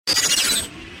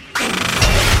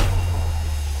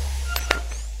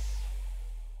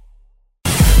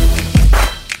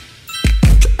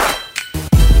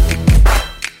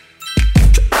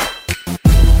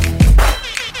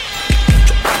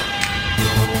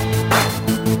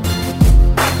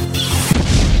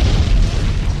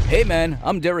Hey man,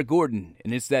 I'm Derek Gordon,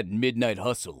 and it's that Midnight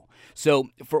Hustle. So,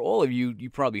 for all of you, you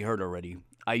probably heard already,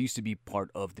 I used to be part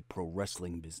of the pro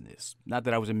wrestling business. Not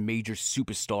that I was a major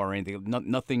superstar or anything,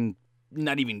 nothing,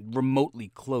 not even remotely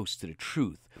close to the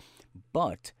truth.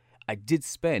 But I did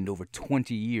spend over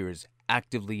 20 years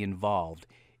actively involved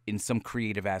in some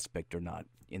creative aspect or not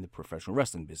in the professional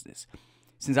wrestling business.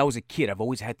 Since I was a kid, I've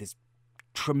always had this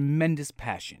tremendous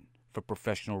passion for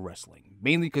professional wrestling,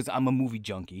 mainly because I'm a movie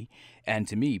junkie, and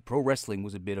to me, pro wrestling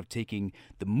was a bit of taking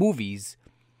the movies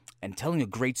and telling a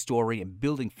great story and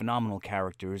building phenomenal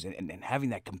characters and having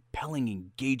that compelling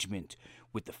engagement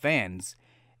with the fans.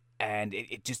 And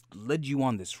it just led you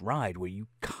on this ride where you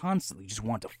constantly just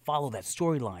want to follow that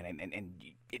storyline and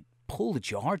it pulled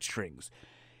at your heartstrings.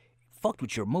 Fucked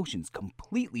with your emotions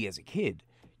completely as a kid.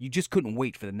 You just couldn't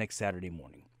wait for the next Saturday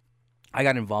morning. I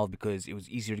got involved because it was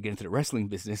easier to get into the wrestling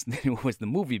business than it was the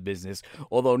movie business,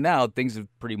 although now things have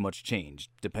pretty much changed,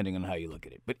 depending on how you look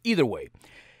at it. But either way,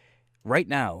 right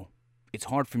now, it's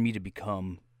hard for me to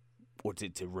become, or to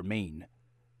remain,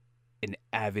 an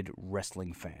avid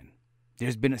wrestling fan.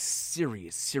 There's been a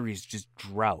serious just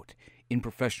drought in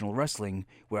professional wrestling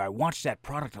where I watch that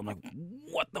product, I'm like,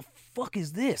 what the fuck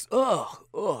is this? Ugh,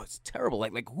 it's terrible.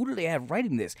 Like who do they have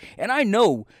writing this? And I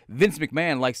know Vince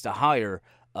McMahon likes to hire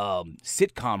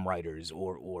sitcom writers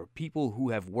or people who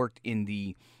have worked in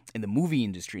the movie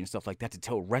industry and stuff like that to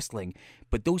tell wrestling,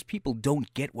 but those people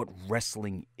don't get what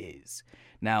wrestling is.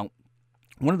 Now,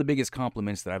 one of the biggest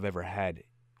compliments that I've ever had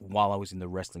while I was in the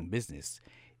wrestling business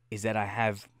is that I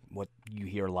have what you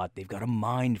hear a lot, they've got a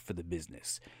mind for the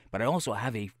business, but I also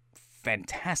have a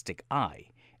fantastic eye.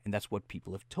 And that's what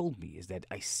people have told me, is that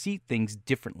I see things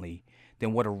differently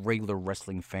than what a regular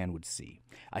wrestling fan would see.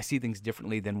 I see things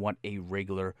differently than what a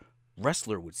regular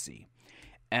wrestler would see.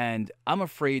 And I'm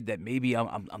afraid that maybe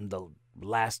I'm the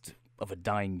last of a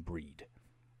dying breed.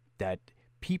 That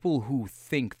people who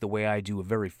think the way I do are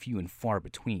very few and far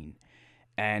between.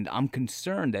 And I'm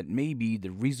concerned that maybe the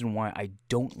reason why I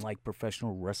don't like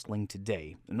professional wrestling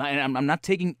today, and I'm not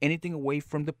taking anything away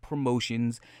from the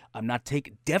promotions, I'm not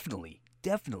taking, definitely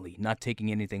not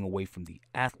taking anything away from the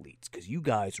athletes, because you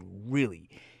guys really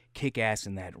kick ass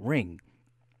in that ring.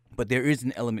 But there is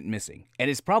an element missing. And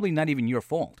it's probably not even your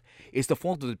fault. It's the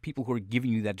fault of the people who are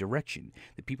giving you that direction.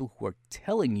 The people who are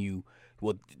telling you,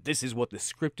 well, this is what the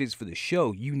script is for the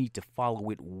show. You need to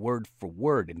follow it word for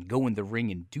word and go in the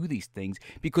ring and do these things.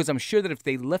 Because I'm sure that if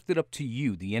they left it up to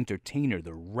you, the entertainer,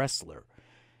 the wrestler,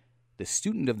 the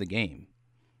student of the game,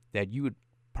 that you would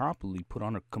probably put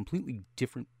on a completely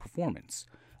different performance.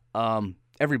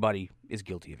 Everybody is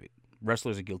guilty of it.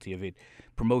 Wrestlers are guilty of it.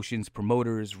 Promotions,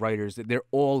 promoters, writers, they're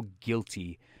all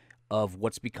guilty of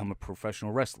what's become a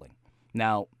professional wrestling.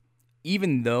 Now,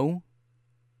 even though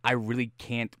I really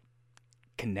can't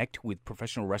connect with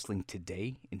professional wrestling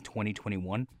today in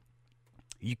 2021,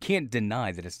 you can't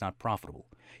deny that it's not profitable.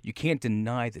 You can't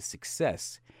deny the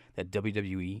success that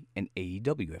WWE and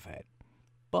AEW have had.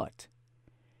 But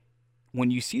when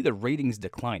you see the ratings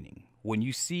declining, when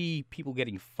you see people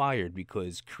getting fired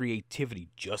because creativity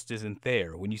just isn't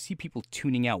there, when you see people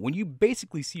tuning out, when you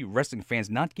basically see wrestling fans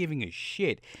not giving a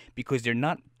shit because they're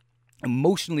not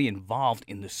emotionally involved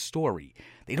in the story,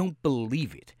 they don't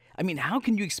believe it. I mean, how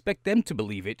can you expect them to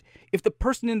believe it if the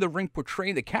person in the ring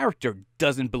portraying the character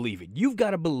doesn't believe it? You've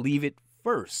got to believe it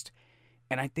first.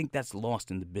 And I think that's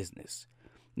lost in the business.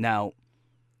 Now,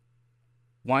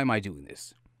 why am I doing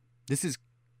this? This is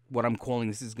what I'm calling,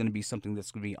 this is going to be something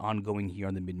that's going to be ongoing here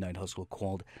on the Midnight Hustle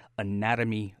called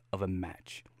Anatomy of a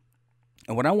Match.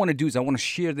 And what I want to do is I want to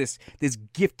share this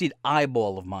gifted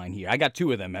eyeball of mine here. I got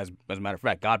two of them, as a matter of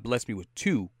fact. God blessed me with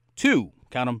two,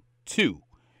 count them, two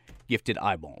gifted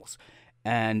eyeballs.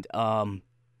 And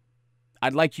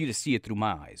I'd like you to see it through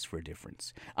my eyes for a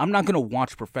difference. I'm not going to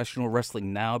watch professional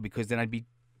wrestling now because then I'd be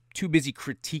too busy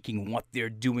critiquing what they're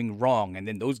doing wrong. And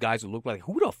then those guys will look like,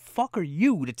 who the fuck are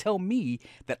you to tell me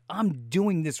that I'm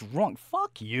doing this wrong?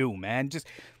 Fuck you, man. Just,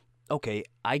 okay,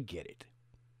 I get it.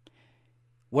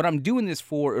 What I'm doing this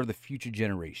for are the future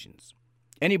generations.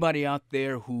 Anybody out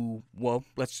there who, well,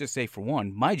 let's just say for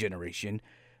one, my generation,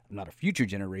 I'm not a future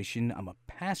generation, I'm a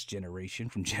past generation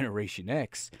from Generation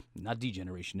X, not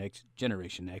D-Generation X,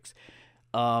 Generation X.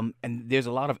 And there's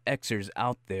a lot of Xers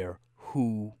out there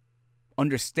who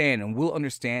understand and will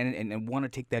understand and want to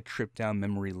take that trip down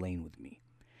memory lane with me.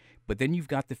 But then you've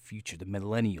got the future, the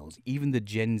millennials, even the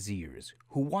Gen Zers,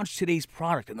 who watch today's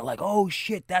product and they're like, oh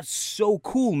shit, that's so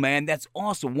cool, man. That's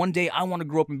awesome. One day I want to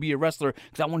grow up and be a wrestler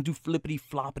because I want to do flippity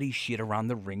floppity shit around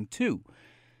the ring too.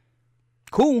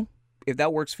 Cool, if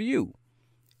that works for you.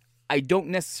 I don't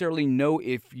necessarily know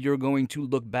if you're going to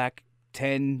look back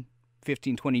 10,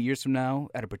 15, 20 years from now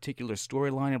at a particular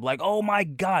storyline and be like, oh my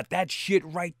God, that shit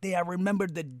right there. I remember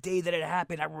the day that it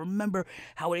happened. I remember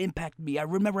how it impacted me. I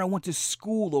remember I went to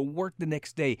school or work the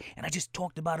next day and I just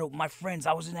talked about it with my friends.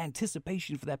 I was in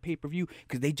anticipation for that pay-per-view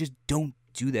because they just don't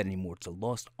do that anymore. It's a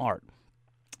lost art.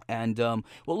 And, well,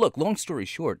 look, long story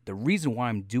short, the reason why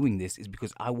I'm doing this is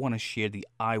because I want to share the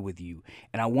eye with you.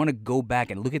 And I want to go back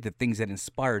and look at the things that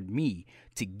inspired me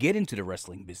to get into the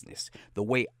wrestling business, the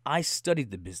way I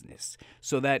studied the business,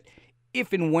 so that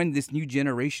if and when this new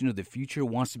generation of the future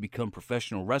wants to become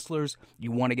professional wrestlers,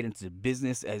 you want to get into the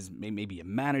business as maybe a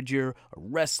manager, a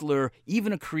wrestler,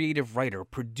 even a creative writer,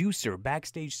 producer,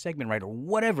 backstage segment writer,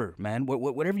 whatever, man,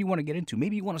 whatever you want to get into.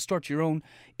 Maybe you want to start your own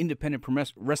independent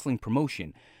wrestling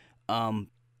promotion. I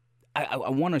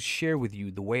want to share with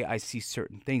you the way I see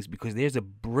certain things because there's a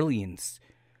brilliance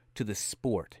to the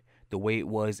sport, the way it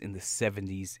was in the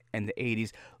 70s and the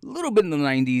 80s, a little bit in the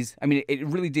 90s. I mean, it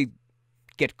really did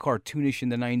get cartoonish in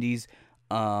the 90s.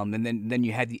 And then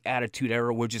you had the Attitude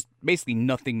Era where just basically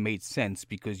nothing made sense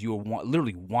because you were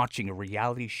literally watching a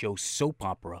reality show soap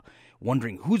opera,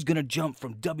 wondering who's going to jump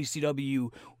from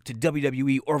WCW to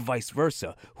WWE or vice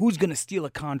versa. Who's going to steal a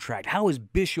contract? How is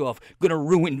Bischoff going to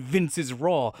ruin Vince's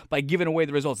Raw by giving away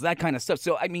the results? That kind of stuff.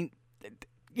 So, I mean,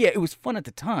 yeah, it was fun at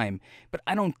the time, but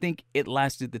I don't think it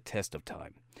lasted the test of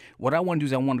time. What I want to do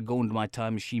is I want to go into my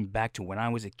time machine back to when I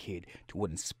was a kid, to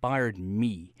what inspired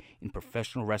me in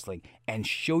professional wrestling, and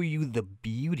show you the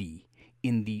beauty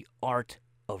in the art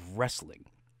of wrestling.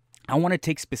 I want to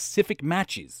take specific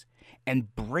matches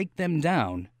and break them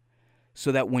down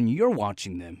so that when you're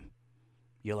watching them,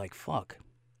 you're like, fuck,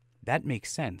 that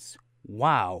makes sense.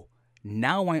 Wow,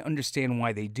 now I understand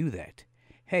why they do that.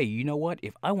 Hey, you know what?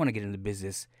 If I want to get into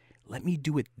business, let me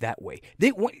do it that way.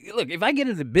 Look, if I get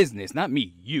into business, not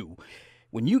me, you,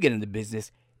 when you get into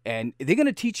business, and they're going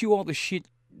to teach you all the shit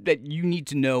that you need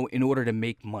to know in order to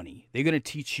make money. They're going to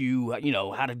teach you,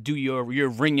 how to do your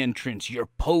ring entrance, your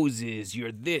poses,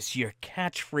 your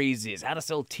catchphrases, how to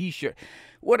sell t-shirts,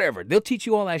 whatever. They'll teach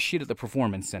you all that shit at the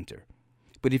Performance Center.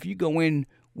 But if you go in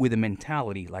with a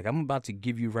mentality like I'm about to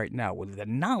give you right now, with the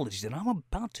knowledge that I'm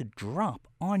about to drop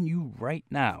on you right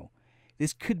now,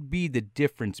 this could be the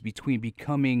difference between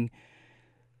becoming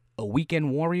a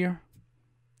weekend warrior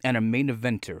and a main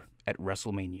eventer at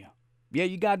WrestleMania. Yeah,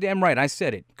 you goddamn right, I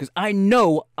said it. Because I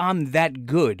know I'm that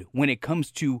good when it comes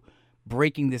to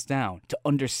breaking this down, to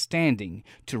understanding,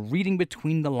 to reading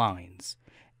between the lines.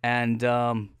 And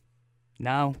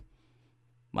now,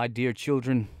 my dear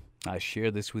children, I share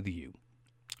this with you.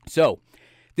 So,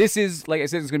 this is, like I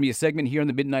said, it's going to be a segment here on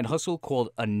the Midnight Hustle called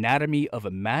Anatomy of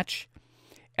a Match.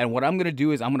 And what I'm going to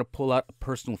do is I'm going to pull out a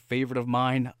personal favorite of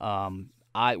mine.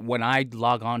 When I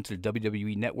log on to the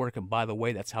WWE Network, and by the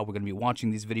way, that's how we're going to be watching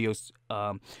these videos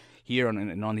here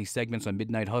on these segments on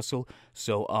Midnight Hustle.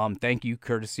 So thank you,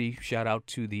 courtesy, shout out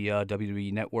to the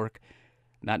WWE Network.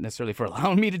 Not necessarily for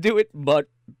allowing me to do it, but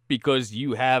because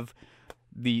you have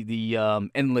the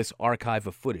endless archive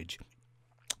of footage.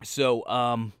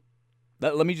 So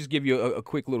let me just give you a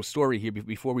quick little story here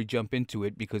before we jump into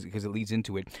it, because it leads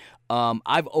into it.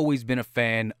 I've always been a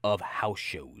fan of house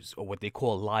shows, or what they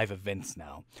call live events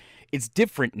now. It's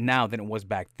different now than it was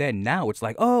back then. Now it's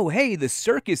like, oh, hey, the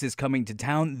circus is coming to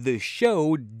town. The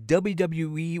show,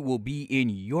 WWE, will be in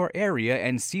your area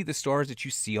and see the stars that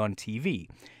you see on TV.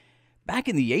 Back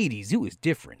in the 80s, it was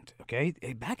different, okay?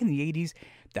 Back in the 80s,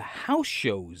 the house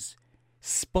shows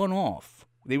spun off.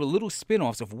 They were little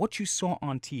spin-offs of what you saw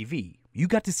on TV. You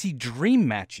got to see dream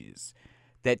matches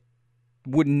that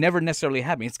would never necessarily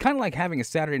happen. It's kind of like having a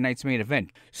Saturday night's main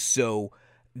event. So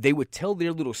they would tell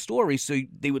their little story, so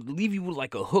they would leave you with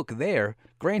like a hook there.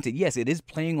 Granted, yes, it is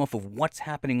playing off of what's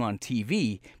happening on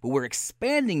TV, but we're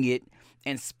expanding it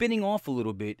and spinning off a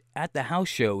little bit at the house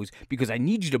shows because I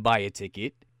need you to buy a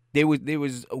ticket. There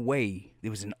was a way,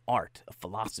 there was an art, a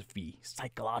philosophy,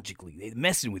 psychologically. They're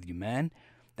messing with you, man.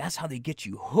 That's how they get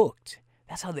you hooked.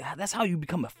 That's how you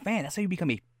become a fan. That's how you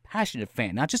become a passionate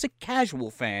fan, not just a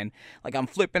casual fan. Like, I'm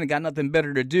flipping and got nothing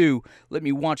better to do, let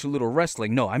me watch a little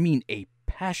wrestling. No, I mean a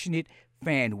passionate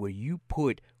fan where you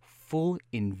put full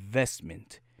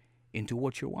investment into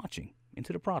what you're watching,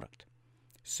 into the product.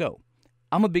 So,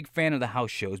 I'm a big fan of the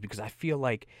house shows because I feel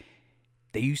like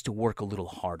they used to work a little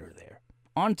harder there.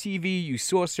 On TV, you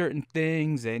saw certain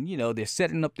things and, they're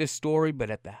setting up this story, but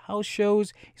at the house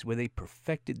shows is where they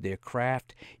perfected their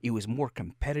craft. It was more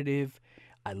competitive.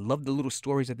 I loved the little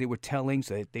stories that they were telling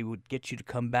so that they would get you to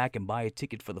come back and buy a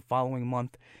ticket for the following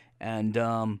month. And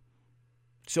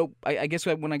so I guess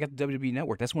when I got the WWE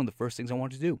Network, that's one of the first things I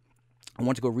wanted to do. I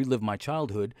wanted to go relive my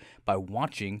childhood by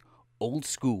watching old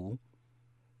school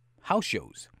house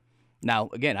shows. Now,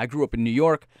 again, I grew up in New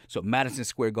York, so Madison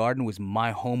Square Garden was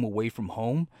my home away from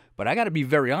home. But I got to be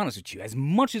very honest with you. As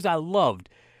much as I loved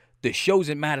the shows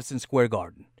at Madison Square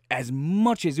Garden, as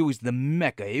much as it was the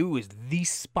mecca, it was the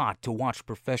spot to watch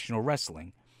professional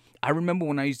wrestling. I remember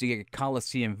when I used to get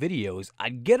Coliseum videos,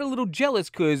 I'd get a little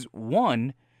jealous because,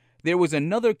 one, there was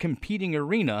another competing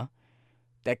arena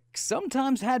that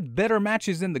sometimes had better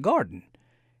matches than the Garden.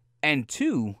 And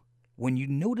two, when you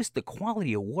notice the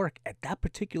quality of work at that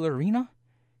particular arena,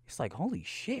 it's like, holy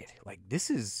shit. Like,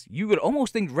 you would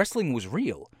almost think wrestling was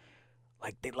real.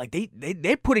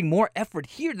 They're putting more effort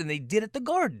here than they did at the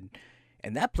Garden.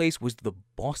 And that place was the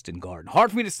Boston Garden. Hard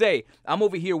for me to say. I'm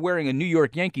over here wearing a New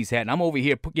York Yankees hat, and I'm over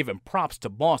here giving props to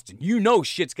Boston. You know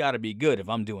shit's got to be good if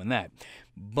I'm doing that.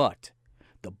 But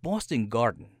the Boston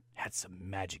Garden had some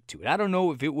magic to it. I don't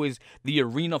know if it was the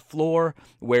arena floor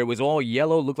where it was all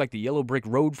yellow, looked like the yellow brick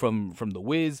road from The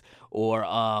Wiz, or,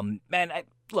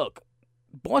 look,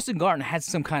 Boston Garden had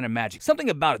some kind of magic.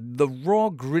 Something about it. The raw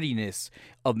grittiness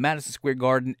of Madison Square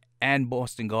Garden and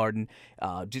Boston Garden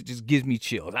just gives me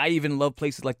chills. I even love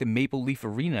places like the Maple Leaf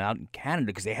Arena out in Canada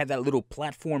because they had that little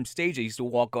platform stage I used to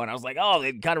walk on. I was like, oh,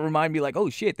 it kind of reminded me like, oh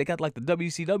shit, they got like the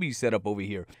WCW set up over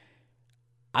here.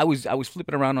 I was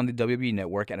flipping around on the WWE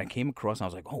Network and I came across and I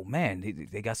was like, oh man,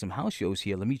 they got some house shows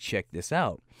here. Let me check this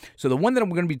out. So the one that I'm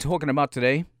going to be talking about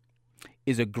today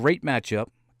is a great matchup,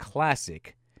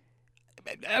 classic.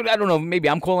 I don't know, maybe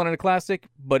I'm calling it a classic,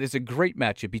 but it's a great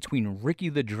matchup between Ricky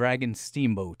the Dragon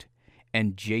Steamboat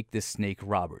and Jake the Snake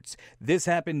Roberts. This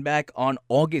happened back on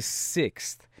August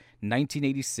 6th,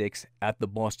 1986 at the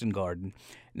Boston Garden.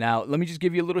 Now, let me just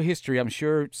give you a little history. I'm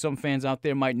sure some fans out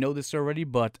there might know this already,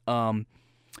 but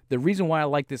the reason why I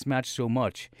like this match so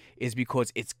much is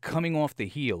because it's coming off the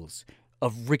heels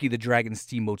of Ricky the Dragon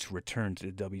Steamboat's return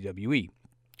to the WWE,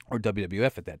 or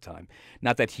WWF at that time.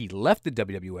 Not that he left the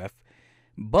WWF,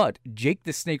 but Jake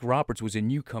the Snake Roberts was a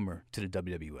newcomer to the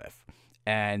WWF.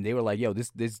 And they were like, yo,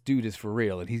 this dude is for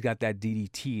real. And he's got that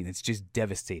DDT, and it's just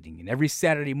devastating. And every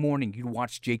Saturday morning, you'd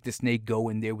watch Jake the Snake go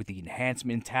in there with the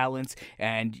enhancement talents.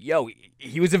 And, yo,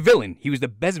 he was a villain. He was the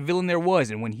best villain there was.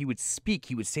 And when he would speak,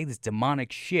 he would say this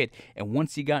demonic shit. And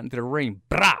once he got into the ring,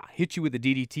 hit you with the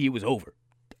DDT, it was over.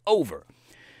 Over.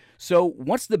 So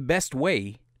what's the best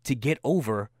way to get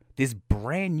over this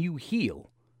brand new heel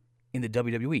in the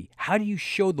WWE? How do you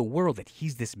show the world that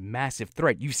he's this massive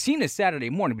threat? You've seen it Saturday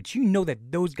morning, but you know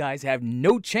that those guys have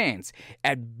no chance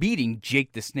at beating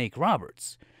Jake the Snake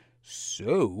Roberts.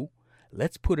 So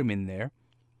let's put him in there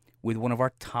with one of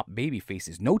our top baby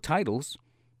faces. No titles.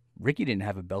 Ricky didn't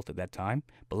have a belt at that time,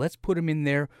 but let's put him in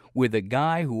there with a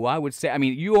guy who I would say, I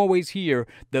mean, you always hear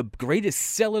the greatest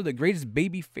seller, the greatest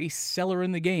babyface seller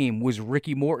in the game was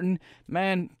Ricky Morton.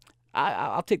 Man,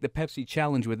 I'll take the Pepsi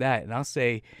challenge with that, and I'll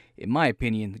say, in my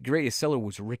opinion, the greatest seller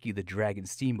was Ricky the Dragon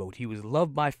Steamboat. He was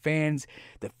loved by fans.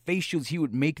 The facials he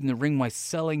would make in the ring while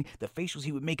selling, the facials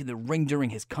he would make in the ring during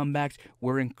his comebacks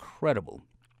were incredible.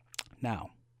 Now,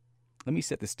 let me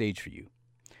set the stage for you.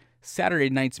 Saturday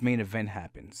night's main event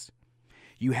happens.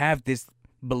 You have this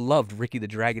beloved Ricky the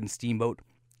Dragon Steamboat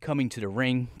coming to the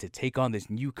ring to take on this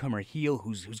newcomer heel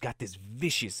who's got this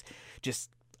vicious, he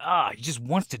just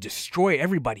wants to destroy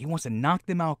everybody. He wants to knock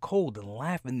them out cold and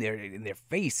laugh in their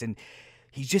face. And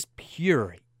he's just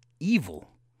pure evil.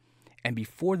 And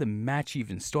before the match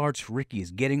even starts, Ricky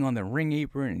is getting on the ring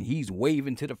apron and he's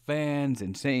waving to the fans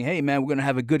and saying, hey, man, we're going to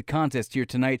have a good contest here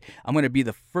tonight. I'm going to be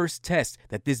the first test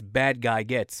that this bad guy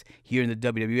gets here in the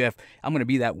WWF. I'm going to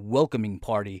be that welcoming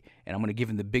party, and I'm going to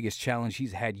give him the biggest challenge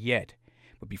he's had yet.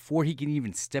 But before he can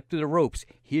even step to the ropes,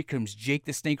 here comes Jake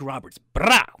the Snake Roberts,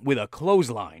 with a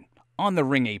clothesline on the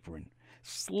ring apron.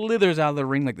 Slithers out of the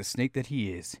ring like the snake that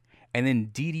he is, and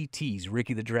then DDTs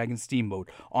Ricky the Dragon Steamboat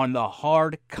on the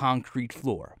hard concrete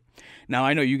floor. Now,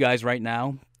 I know you guys right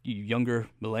now, you younger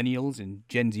millennials and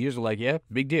Gen Zers are like, yeah,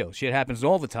 big deal. Shit happens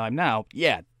all the time now.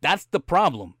 Yeah, that's the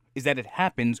problem, is that it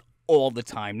happens all the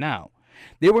time now.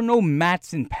 There were no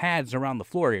mats and pads around the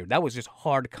floor here. That was just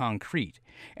hard concrete.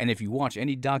 And if you watch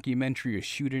any documentary or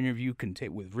shoot interview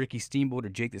with Ricky Steamboat or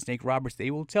Jake the Snake Roberts,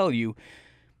 they will tell you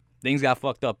things got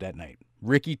fucked up that night.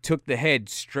 Ricky took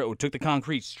the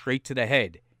concrete straight to the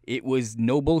head. It was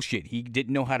no bullshit. He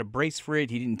didn't know how to brace for it.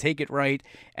 He didn't take it right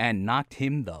and knocked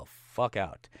him the fuck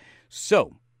out.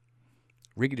 So,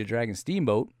 Ricky the Dragon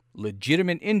Steamboat,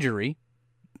 legitimate injury,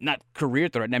 not career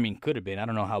threat. I mean, could have been. I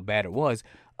don't know how bad it was.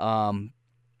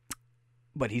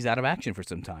 But he's out of action for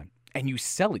some time. And you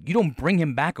sell it. You don't bring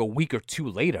him back a week or two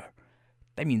later.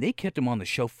 I mean, they kept him on the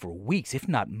show for weeks, if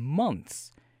not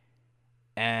months.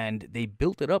 And they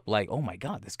built it up like, oh my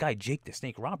God, this guy Jake the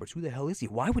Snake Roberts, who the hell is he?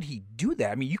 Why would he do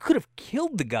that? I mean, you could have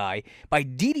killed the guy by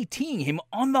DDTing him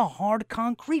on the hard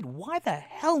concrete. Why the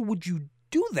hell would you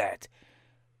do that?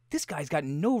 This guy's got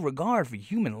no regard for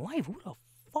human life. Who the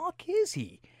fuck is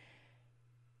he?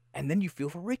 And then you feel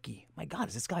for Ricky. My God,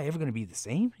 is this guy ever going to be the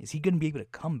same? Is he going to be able to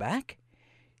come back?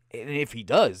 And if he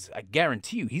does, I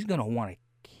guarantee you he's going to want to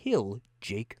kill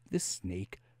Jake the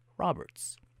Snake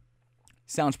Roberts.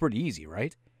 Sounds pretty easy,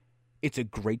 right? It's a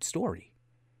great story.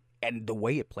 And the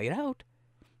way it played out,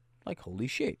 like, holy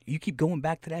shit. You keep going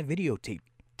back to that videotape,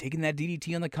 taking that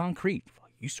DDT on the concrete.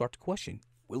 You start to question,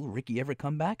 will Ricky ever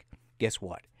come back? Guess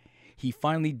what? He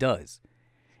finally does.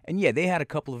 And yeah, they had a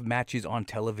couple of matches on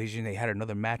television. They had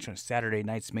another match on Saturday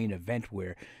night's main event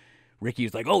where Ricky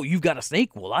was like, oh, you've got a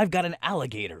snake? Well, I've got an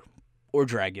alligator. Or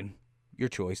dragon. Your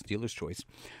choice. Dealer's choice.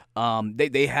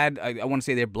 They had, I want to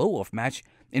say, their blow-off match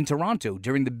in Toronto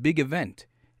during the big event.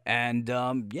 And,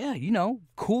 yeah, you know,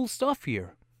 cool stuff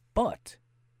here. But,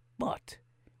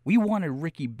 we wanted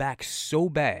Ricky back so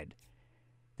bad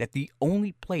that the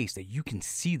only place that you can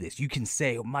see this, you can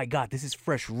say, oh my God, this is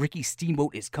fresh. Ricky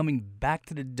Steamboat is coming back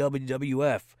to the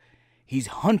WWF. He's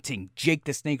hunting Jake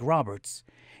the Snake Roberts,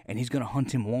 and he's going to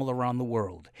hunt him all around the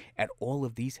world at all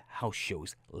of these house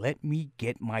shows. Let me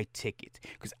get my ticket,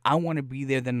 because I want to be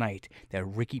there the night that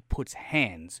Ricky puts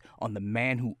hands on the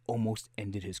man who almost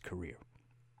ended his career.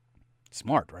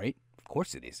 Smart, right? Of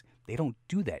course it is. They don't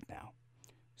do that now.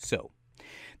 So,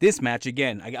 this match,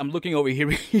 again, I'm looking over here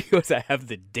because I have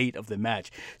the date of the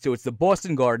match. So it's the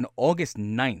Boston Garden, August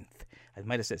 9th. I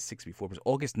might have said 6 before, but it's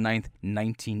August 9th,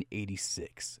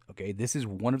 1986. Okay, this is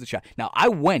one of the shots. Now, I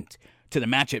went to the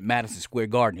match at Madison Square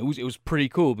Garden. It was pretty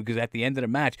cool because at the end of the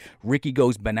match, Ricky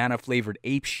goes banana-flavored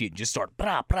ape shit and just start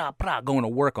going to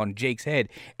work on Jake's head.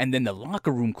 And then the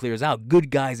locker room clears out. Good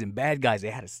guys and bad guys. They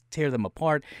had to tear them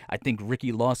apart. I think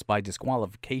Ricky lost by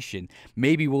disqualification.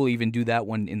 Maybe we'll even do that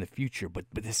one in the future. But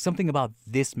there's something about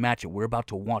this match that we're about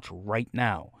to watch right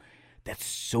now that's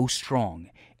so strong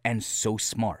and so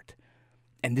smart.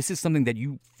 And this is something that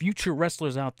you future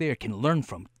wrestlers out there can learn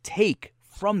from. Take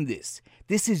from this.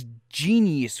 This is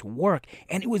genius work,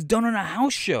 and it was done on a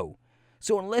house show.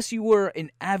 So unless you were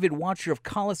an avid watcher of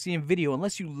Coliseum Video,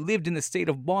 unless you lived in the state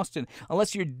of Boston,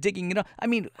 unless you're digging it up, I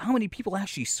mean, how many people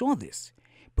actually saw this?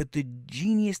 But the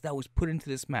genius that was put into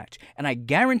this match, and I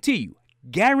guarantee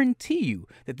you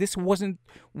that this wasn't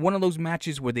one of those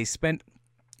matches where they spent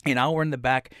an hour in the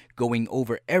back going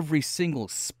over every single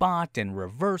spot and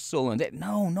reversal and that.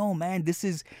 No, man, this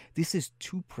is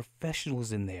two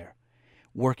professionals in there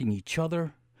working each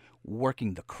other,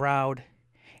 working the crowd,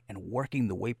 and working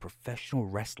the way professional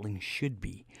wrestling should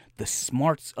be. The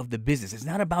smarts of the business. It's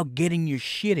not about getting your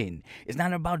shit in. It's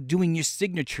not about doing your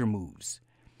signature moves.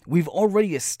 We've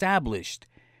already established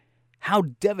how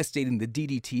devastating the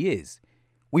DDT is.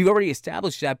 We've already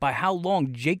established that by how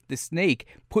long Jake the Snake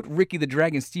put Ricky the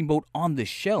Dragon Steamboat on the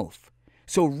shelf.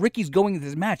 So Ricky's going into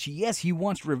this match. Yes, he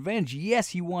wants revenge. Yes,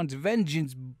 he wants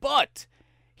vengeance. But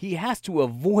he has to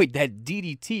avoid that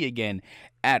DDT again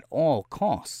at all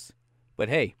costs. But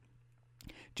hey,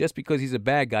 just because he's a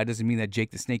bad guy doesn't mean that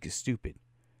Jake the Snake is stupid.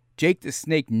 Jake the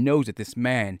Snake knows that this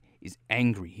man is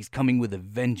angry. He's coming with a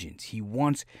vengeance. He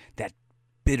wants that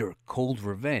bitter, cold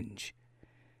revenge.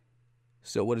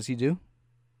 So what does he do?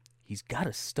 He's got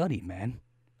to study, man.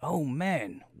 Oh,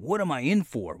 man, what am I in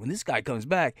for? When this guy comes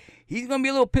back, he's going to be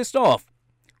a little pissed off.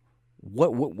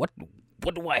 What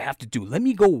do I have to do? Let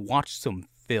me go watch some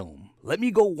film. Let me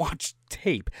go watch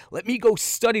tape. Let me go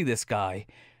study this guy.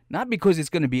 Not because it's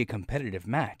going to be a competitive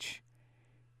match,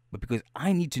 but because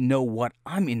I need to know what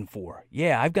I'm in for.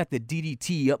 Yeah, I've got the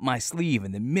DDT up my sleeve,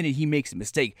 and the minute he makes a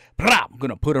mistake, I'm going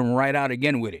to put him right out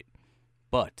again with it.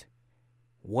 But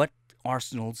what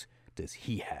arsenals does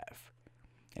he have?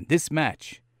 And this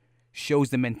match shows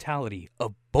the mentality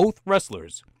of both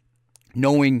wrestlers,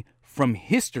 knowing from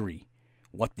history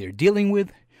what they're dealing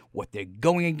with, what they're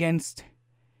going against,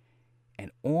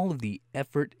 and all of the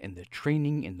effort and the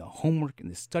training and the homework and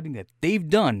the studying that they've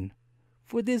done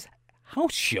for this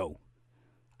house show.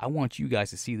 I want you guys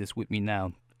to see this with me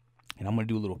now, and I'm going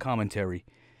to do a little commentary,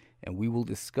 and we will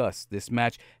discuss this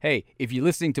match. Hey, if you're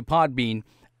listening to Podbean,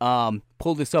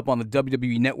 pull this up on the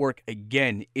WWE Network.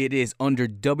 Again, it is under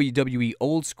WWE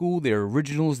Old School. They're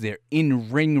originals. They're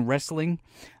in-ring wrestling.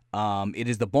 It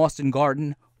is the Boston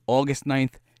Garden, August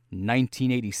 9th,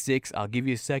 1986. I'll give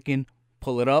you a second.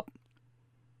 Pull it up.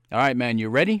 All right, man, you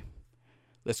ready?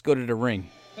 Let's go to the ring.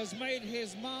 Has made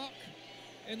his mark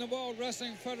in the World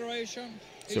Wrestling Federation.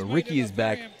 So Ricky is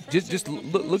back. Just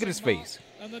look at his face.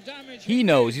 He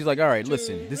knows. He's like, all right,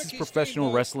 listen, this is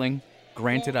professional wrestling.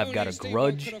 Granted, I've got a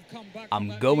grudge.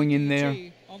 I'm going in there.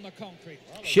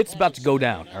 Shit's about to go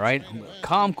down, all right? I'm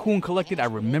calm, cool, and collected. I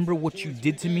remember what you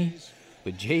did to me.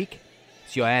 But Jake,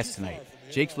 it's your ass tonight.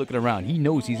 Jake's looking around. He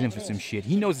knows he's in for some shit.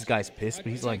 He knows this guy's pissed,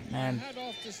 but he's like, man,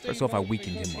 first off, I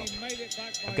weakened him up.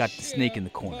 I've got the snake in the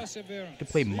corner. I can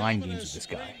play mind games with this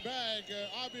guy.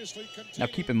 Now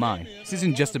keep in mind, this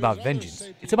isn't just about vengeance.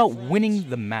 It's about winning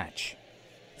the match.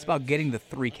 It's about getting the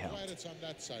 3 count.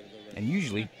 And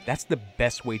usually, that's the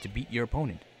best way to beat your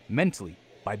opponent, mentally,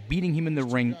 by beating him in the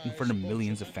ring in front of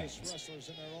millions of fans.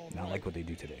 Not like what they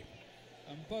do today.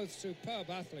 And both superb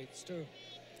athletes, too.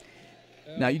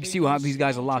 Now, you can see how these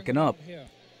guys are locking up.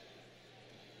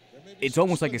 It's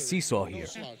almost like a seesaw here.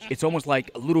 It's almost like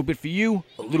a little bit for you,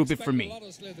 a little bit for me.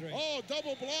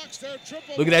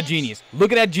 Look at that genius.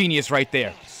 Look at that genius right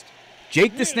there.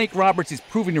 Jake the Snake Roberts is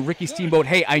proving to Ricky Steamboat,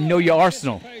 hey, I know your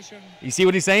arsenal. You see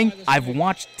what he's saying? I've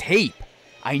watched tape.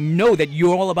 I know that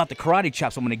you're all about the karate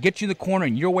chops. I'm going to get you in the corner,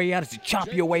 and your way out is to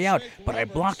chop your way out. But I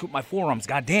blocked with my forearms.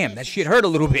 Goddamn, that shit hurt a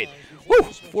little bit. Woo,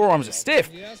 forearms are stiff.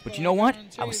 But you know what?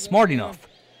 I was smart enough.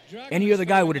 Any other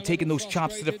guy would have taken those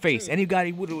chops to the face. Any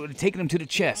guy would have taken them to the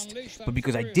chest. But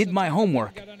because I did my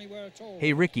homework,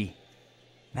 hey, Ricky,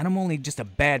 not I'm only just a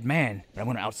bad man, but I'm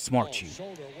going to outsmart you.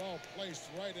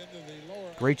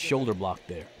 Great shoulder block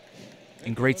there.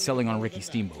 And great selling on Ricky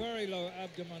Steamboat. Very low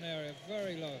abdomen area,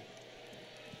 very low.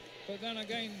 But then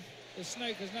again, the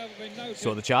Snake has never been noted.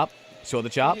 Saw the chop? Saw the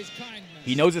chop?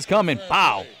 He knows it's coming.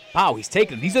 Pow! Pow, he's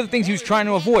taking it. These are the things he was trying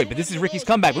to avoid, but this is Ricky's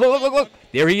comeback. Look, look, look, look.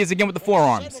 There he is again with the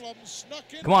forearms.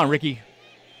 Come on, Ricky.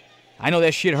 I know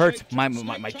that shit hurts.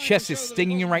 My chest is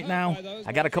stinging right now.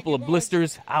 I got a couple of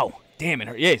blisters. Ow. Damn, it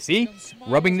hurt. Yeah, see?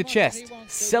 Rubbing the chest.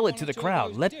 Sell it to the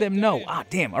crowd. Let them know. Ah,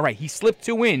 damn. All right, he slipped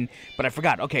 2 in, but I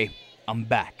forgot. Okay, I'm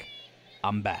back.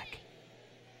 I'm back.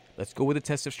 Let's go with a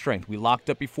test of strength. We locked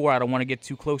up before. I don't want to get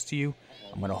too close to you.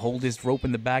 I'm going to hold this rope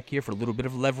in the back here for a little bit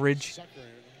of leverage.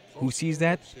 Who sees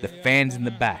that? The fans in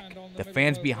the back. The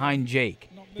fans behind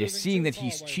Jake. They're seeing that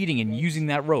he's cheating and using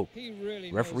that rope.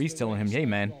 Referee's telling him, hey,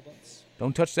 man,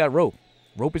 don't touch that rope.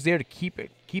 Rope is there to keep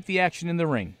the action in the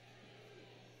ring.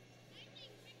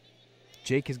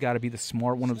 Jake has got to be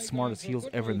one of the smartest heels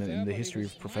ever in the history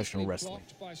of professional wrestling.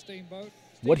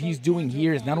 What he's doing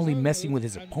here is not only messing with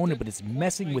his opponent, but it's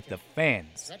messing with the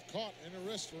fans.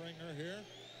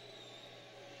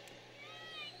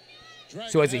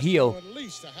 So as a heel,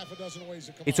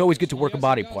 it's always good to work a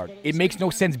body part. It makes no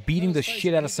sense beating the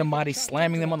shit out of somebody,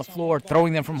 slamming them on the floor,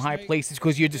 throwing them from high places,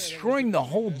 because you're destroying the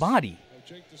whole body.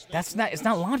 It's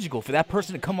not logical for that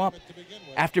person to come up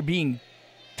after being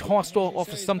tossed off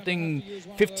of something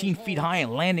 15 feet high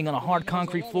and landing on a hard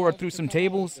concrete floor through some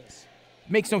tables. It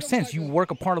makes no sense. You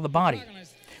work a part of the body.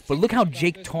 But look how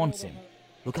Jake taunts him.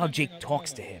 Look how Jake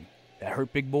talks to him. That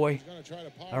hurt, big boy?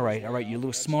 All right, you're a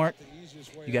little smart.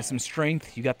 You got some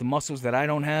strength. You got the muscles that I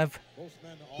don't have.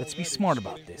 Let's be smart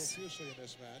about this.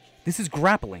 This is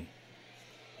grappling.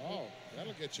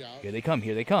 Here they come,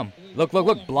 here they come. Look, look,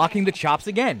 look, blocking the chops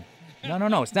again.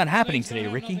 No, it's not happening today,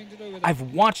 Ricky.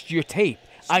 I've watched your tape.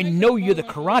 I know you're the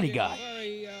karate guy.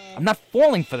 I'm not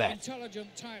falling for that.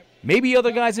 Maybe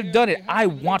other guys have done it. I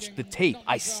watched the tape.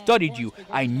 I studied you.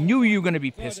 I knew you were going to be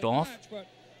pissed off.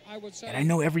 And I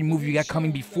know every move you got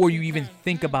coming before you even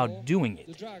think about doing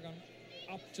it.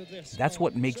 That's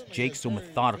what makes Jake so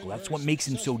methodical. That's what makes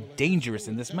him so dangerous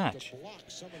in this match.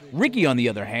 Ricky, on the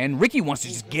other hand, Ricky wants to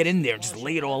just get in there and just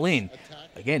lay it all in.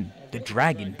 Again, the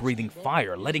dragon breathing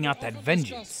fire, letting out that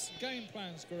vengeance.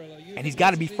 And he's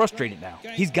got to be frustrated now.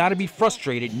 He's got to be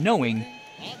frustrated knowing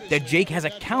that Jake has a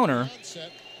counter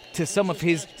to some of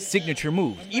his signature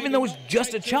moves, even though it's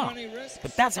just a chop.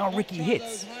 But that's how Ricky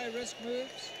hits.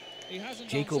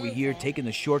 Jake over here taking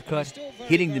the shortcut,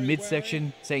 hitting the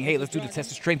midsection, saying, hey, let's do the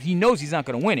test of strength. He knows he's not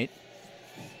going to win it.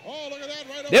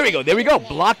 There we go,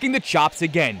 blocking the chops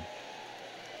again.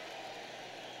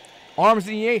 Arms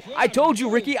in the air. I told you,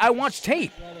 Ricky, I watched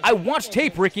tape.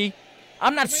 Ricky.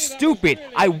 I'm not stupid.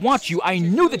 I watch you. I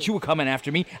knew that you were coming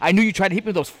after me. I knew you tried to hit me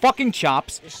with those fucking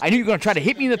chops. I knew you were going to try to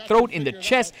hit me in the throat, in the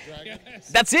chest.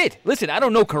 That's it. Listen, I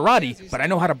don't know karate, but I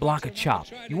know how to block a chop.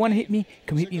 You want to hit me?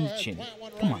 Come hit me in the chin.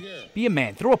 Come on. Be a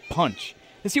man. Throw a punch.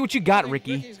 Let's see what you got,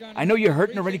 Ricky. I know you're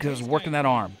hurting already because I was working that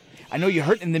arm. I know you're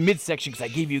hurting in the midsection because I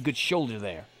gave you a good shoulder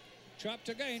there. Chopped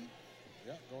again.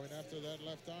 Going after that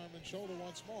left arm and shoulder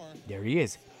once more. There he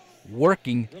is.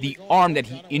 Working the arm that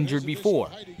he injured before,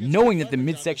 knowing that the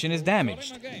midsection is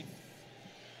damaged.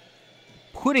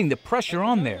 Putting the pressure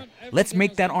on there. Let's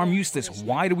make that arm useless.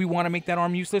 Why do we want to make that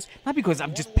arm useless? Not because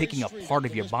I'm just picking a part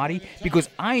of your body, because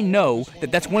I know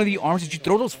that that's one of the arms that you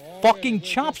throw those fucking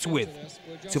chops with.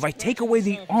 So if I take away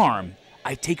the arm,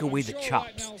 I take away the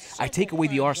chops. I take away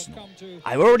the arsenal.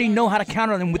 I already know how to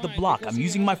counter them with the block. I'm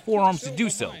using my forearms to do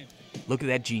so. Look at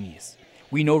that genius.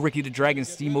 We know Ricky the Dragon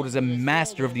Steamboat is a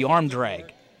master of the arm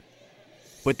drag.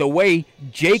 But the way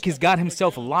Jake has got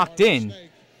himself locked in,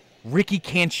 Ricky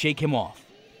can't shake him off.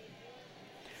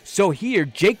 So here,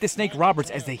 Jake the Snake Roberts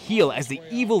as the heel, as the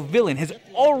evil villain, has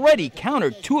already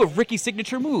countered 2 of Ricky's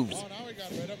signature moves.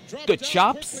 The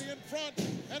chops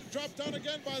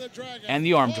and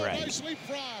the arm drag.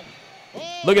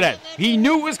 Look at that. He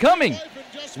knew it was coming.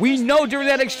 We know during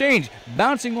that exchange,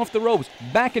 bouncing off the ropes,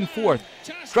 back and forth,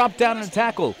 drop down and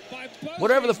tackle,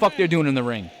 whatever the fuck they're doing in the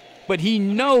ring. But he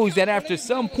knows that after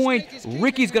some point,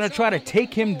 Ricky's going to try to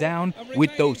take him down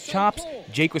with those chops.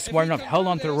 Jake was smart enough, held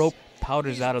onto the rope,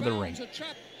 powders out of the ring.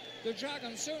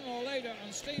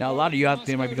 Now, a lot of you out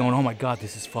there might be going, oh my God,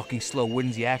 this is fucking slow.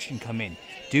 When's the action come in?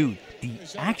 Dude, the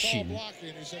action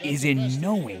is in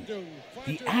knowing.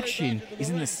 The action is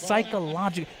in the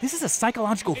psychological. This is a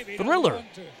psychological thriller.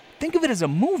 Think of it as a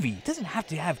movie. It doesn't have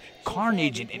to have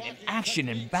carnage and action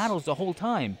and battles the whole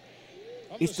time.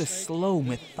 It's the slow,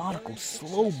 methodical,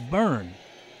 slow burn.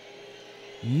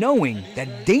 Knowing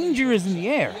that danger is in the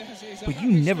air, but you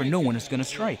never know when it's going to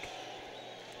strike.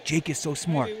 Jake is so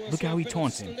smart. Look how he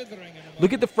taunts him.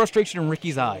 Look at the frustration in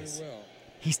Ricky's eyes.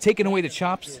 He's taken away the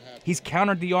chops. He's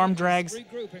countered the arm drags.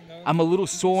 I'm a little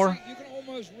sore.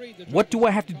 What do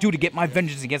I have to do to get my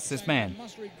vengeance against this man?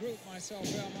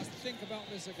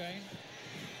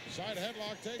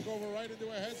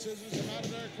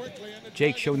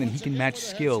 Jake showing that he can match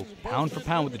skill, pound for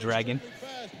pound with the Dragon.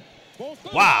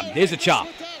 Wow, there's a chop.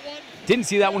 Didn't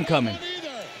see that one coming.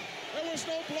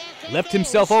 Left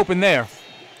himself open there.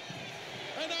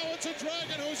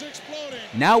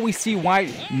 Now we see why.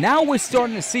 Now we're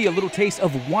starting to see a little taste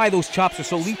of why those chops are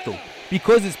so lethal.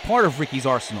 Because it's part of Ricky's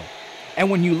arsenal. And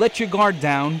when you let your guard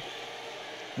down,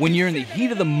 when you're in the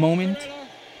heat of the moment,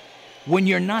 when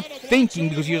you're not thinking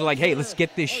because you're like, hey, let's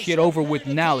get this shit over with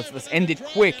now. Let's end it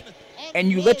quick. And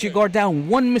you let your guard down,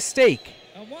 one mistake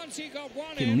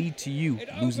can lead to you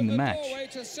losing the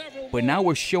match. But now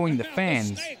we're showing the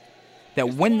fans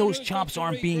that when those chops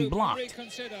aren't being blocked,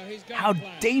 how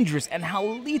dangerous and how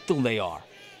lethal they are.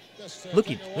 Look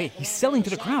at, wait, he's selling to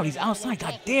the crowd. He's outside.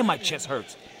 God damn, my chest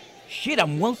hurts. Shit,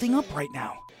 I'm welting up right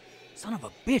now. Son of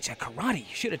a bitch, at karate.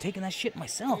 Should have taken that shit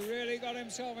myself.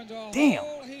 Damn.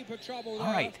 All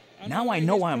right, now I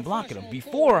know why I'm blocking him.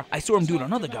 Before, I saw him do it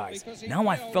on other guys. Now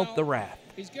I felt the wrath.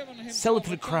 Sell it to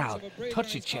the crowd.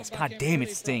 Touch your chest. God damn,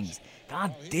 it stings.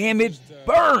 God damn, it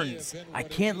burns. I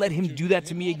can't let him do that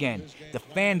to me again. The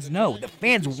fans know. The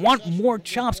fans want more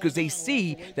chops because they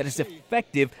see that it's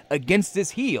effective against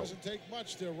this heel.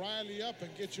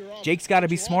 Jake's got to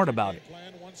be smart about it.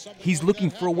 He's looking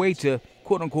for a way to,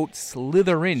 quote-unquote,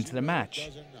 slither into the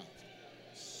match.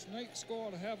 Snake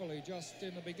scored heavily just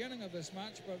in the beginning of this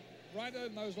match, but right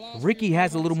in those last Ricky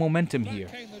has a little momentum here.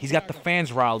 He's got the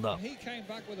fans riled up. He came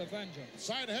back with a vengeance.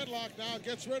 Side headlock now,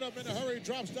 gets rid of him in a hurry,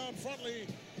 drops down frontly.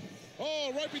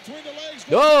 Oh, right between the legs.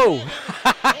 Oh!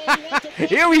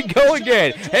 Here we go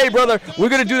again. Hey, brother, we're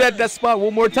going to do that spot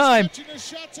one more time.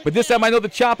 But this time I know the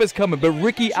chop is coming, but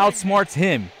Ricky outsmarts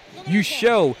him. You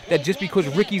show that just because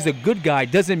Ricky's a good guy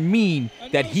doesn't mean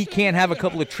that he can't have a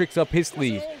couple of tricks up his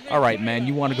sleeve. All right, man,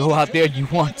 you want to go out there, you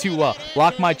want to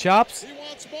block my chops?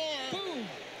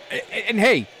 And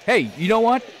hey, you know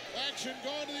what?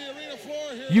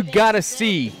 You got to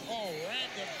see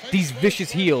these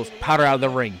vicious heels powder out of the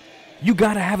ring. You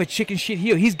got to have a chicken shit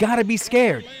heel. He's got to be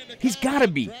scared. He's got to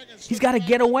be. He's got to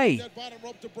get away.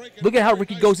 Look at how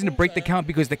Ricky goes in to break the count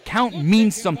because the count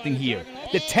means something here.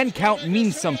 The 10 count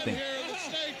means something.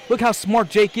 Look how smart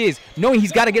Jake is, knowing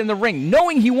he's got to get in the ring,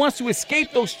 knowing he wants to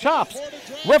escape those chops.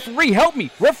 Referee, help me.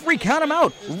 Referee, count him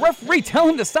out. Referee, tell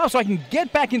him to stop so I can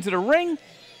get back into the ring.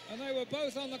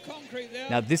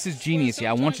 Now, this is genius here.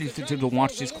 I want you to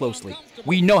watch this closely.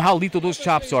 We know how lethal those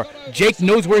chops are. Jake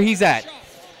knows where he's at.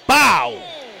 Bow!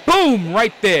 Boom!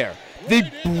 Right there. The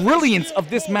brilliance of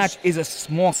this match is a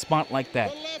small spot like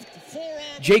that.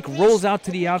 Jake rolls out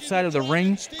to the outside of the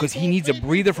ring because he needs a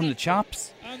breather from the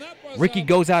chops. Ricky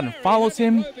goes out and follows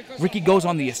him. Ricky goes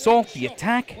on the assault, the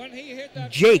attack.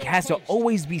 Jake has to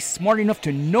always be smart enough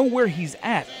to know where he's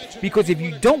at, because if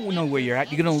you don't know where you're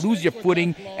at, you're going to lose your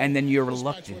footing, and then you're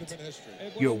reluctant.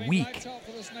 You're weak.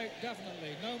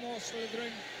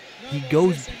 He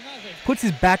goes, puts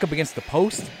his back up against the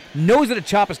post, knows that a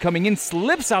chop is coming in,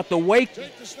 slips out the way.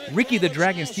 Ricky the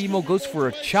Dragon Steamboat goes for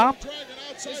a chop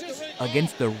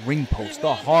against the ring post,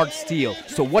 the hard steel.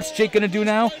 So what's Jake going to do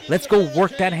now? Let's go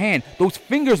work that hand. Those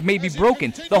fingers may be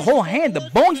broken. The whole hand, the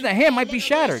bones in the hand might be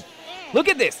shattered. Look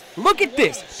at this. Look at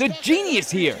this. The genius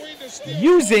here.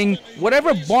 Using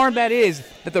whatever bar that is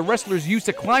that the wrestlers use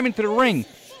to climb into the ring.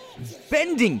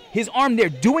 Bending his arm there,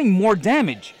 doing more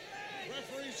damage.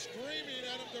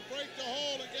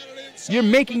 You're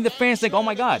making the fans think, oh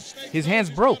my God, his hand's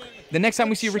broke. The next time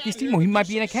we see Ricky Steamboat, he might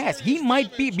be in a cast. He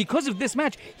might be, because of this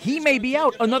match, he may be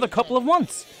out another couple of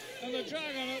months.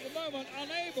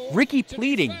 Ricky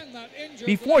pleading.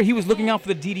 Before, he was looking out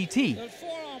for the DDT.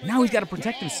 Now he's got to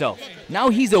protect himself. Now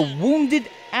he's a wounded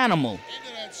animal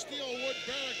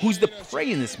who's the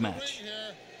prey in this match.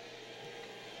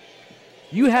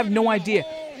 You have no idea.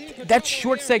 That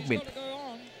short segment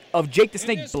of Jake the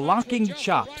Snake blocking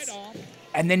chops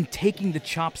and then taking the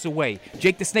chops away.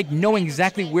 Jake the Snake knowing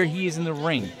exactly where he is in the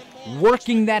ring.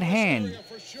 Working that hand.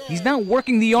 He's not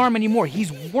working the arm anymore.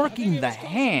 He's working the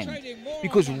hand.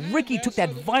 Because Ricky took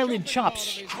that violent chop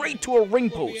straight to a ring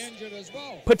post.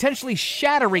 Potentially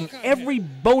shattering every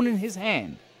bone in his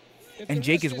hand. And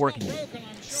Jake is working it.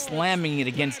 Slamming it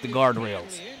against the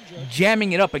guardrails.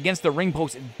 Jamming it up against the ring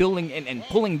post and building and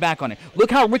pulling back on it.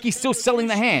 Look how Ricky's still selling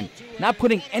the hand. Not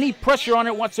putting any pressure on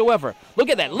it whatsoever. Look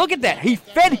at that. Look at that. He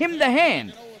fed him the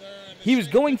hand. He was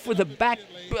going for the back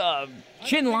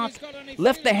chin lock.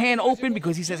 Left the hand open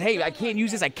because he says, hey, I can't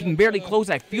use this. I can barely close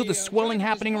it. I feel the swelling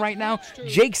happening right now.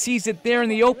 Jake sees it there in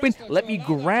the open. Let me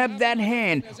grab that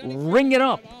hand, ring it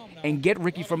up, and get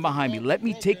Ricky from behind me. Let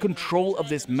me take control of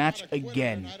this match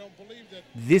again.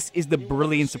 This is the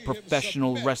brilliance of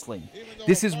professional wrestling.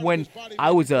 This is when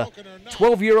I was a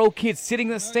 12-year-old kid sitting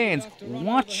in the stands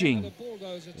watching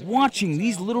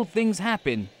these little things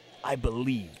happen. I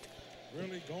believed.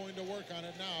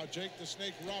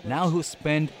 Now he'll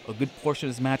spend a good portion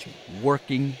of this match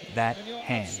working that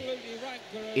hand.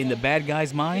 In the bad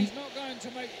guy's mind,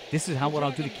 this is what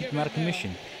I'll do to keep him out of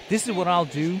commission. This is what I'll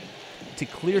do to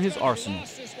clear his arsenal.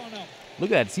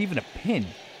 Look at that. It's even a pin.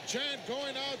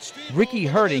 Ricky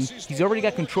hurting. He's already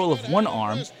got control of one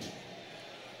arm.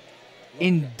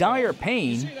 In dire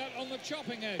pain.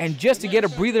 And just to get a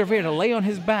breather of air to lay on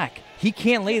his back. He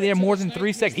can't lay there more than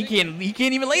 3 seconds. He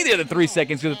can't even lay there the 3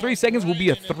 seconds because the 3 seconds will be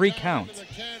a 3 count.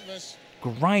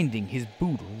 Grinding his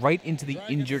boot right into the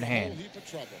injured hand.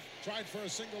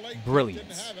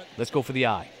 Brilliance. Let's go for the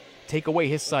eye. Take away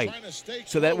his sight,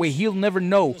 so that way he'll never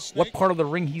know what part of the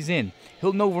ring he's in.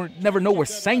 He'll never know where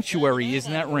Sanctuary is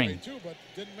in that ring.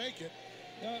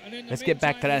 Let's get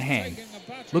back to that hand.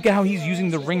 Look at how he's using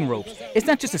the ring ropes. It's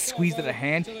not just a squeeze of the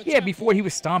hand. Yeah, before he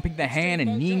was stomping the hand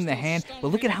and kneeing the hand, but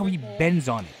look at how he bends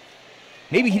on it.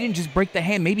 Maybe he didn't just break the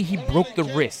hand, maybe he broke the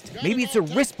wrist. Maybe it's a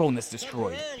wrist bone that's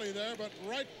destroyed.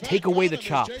 Take away the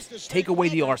chops. Take away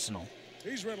the arsenal.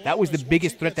 That was the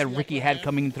biggest threat that Ricky had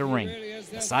coming into the ring,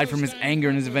 aside from his anger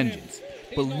and his vengeance.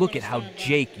 But look at how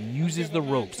Jake uses the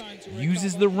ropes,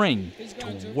 uses the ring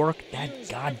to work that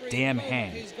goddamn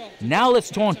hand. Now let's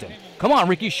taunt him. Come on,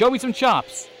 Ricky, show me some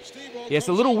chops. Yeah, it's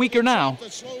a little weaker now.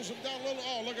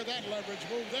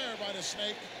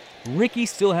 Ricky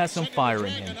still has some fire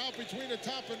in him.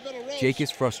 Jake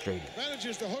is frustrated.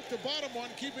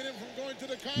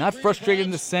 Not frustrated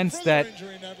in the sense that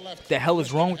what the hell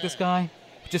is wrong with this guy?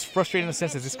 Just frustrated in the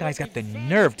sense that this guy's got the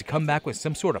nerve to come back with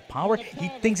some sort of power. He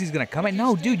thinks he's going to come in.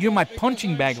 No, dude, you're my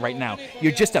punching bag right now.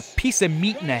 You're just a piece of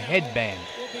meat in a headband.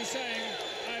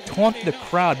 Taunt the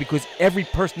crowd because every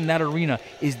person in that arena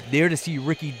is there to see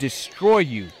Ricky destroy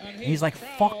you. And he's like,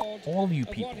 fuck all you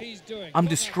people. I'm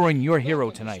destroying your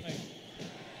hero tonight.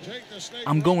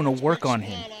 I'm going to work on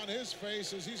him.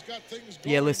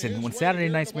 Yeah, listen, when Saturday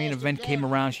night's main event came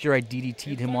around, sure, I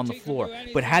DDT'd him on the floor.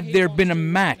 But had there been a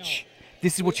match,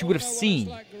 this is what you would have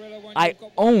seen. I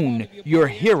own your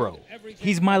hero.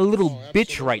 He's my little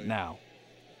bitch right now.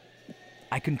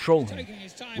 I control him.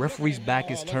 Referee's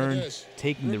back is turned,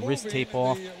 taking the wrist tape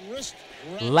off,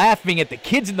 laughing at the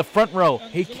kids in the front row.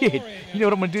 Hey, kid, you know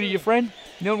what I'm going to do to your friend?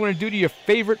 You know what I'm going to do to your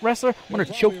favorite wrestler? I'm going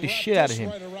to choke the shit out of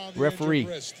him. Referee,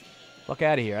 fuck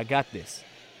out of here. I got this.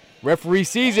 Referee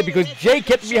sees it because Jay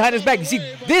kept behind his back. You see,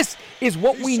 this is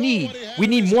what we need. We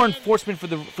need more enforcement for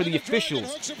the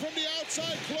officials.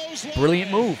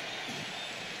 Brilliant move.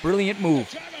 Brilliant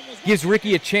move. Gives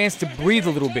Ricky a chance to breathe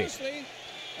a little bit.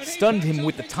 Stunned him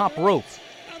with the top rope.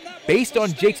 Based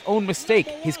on Jake's own mistake,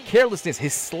 his carelessness,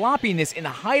 his sloppiness in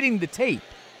hiding the tape.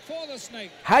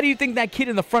 How do you think that kid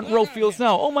in the front row feels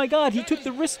now? Oh my God, he took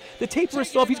the tape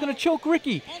wrist off. He's going to choke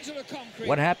Ricky.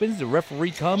 What happens? The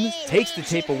referee comes, takes the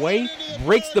tape away,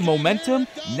 breaks the momentum,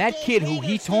 and that kid who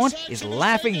he taunt is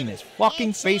laughing in his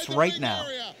fucking face right now.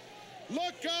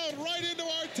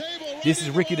 This is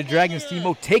Ricky the Dragon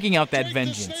Steamboat taking out that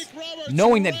vengeance,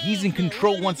 knowing that he's in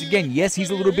control once again. Yes, he's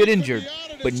a little bit injured,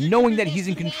 But knowing that he's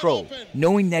in control,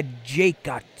 knowing that Jake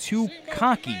got too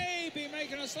cocky,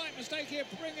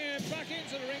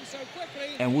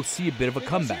 and we'll see a bit of a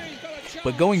comeback.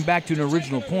 But going back to an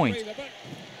original point,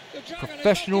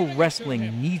 professional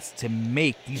wrestling needs to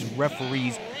make these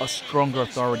referees a stronger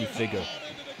authority figure.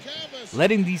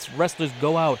 Letting these wrestlers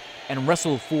go out and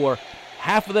wrestle for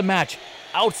half of the match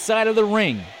outside of the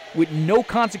ring with no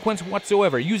consequence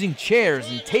whatsoever, using chairs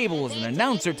and tables and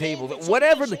announcer tables,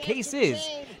 whatever the case is,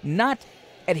 not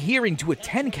adhering to a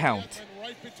 10 count.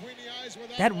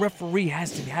 That referee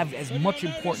has to have as much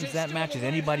importance in that match as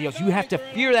anybody else. You have to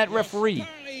fear that referee.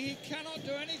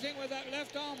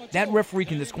 That referee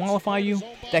can disqualify you.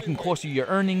 That can cost you your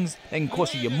earnings. That can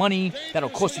cost you your money. That'll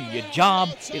cost you your job.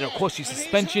 It'll cost you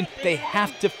suspension. They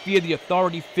have to fear the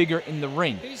authority figure in the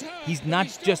ring. He's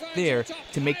not just there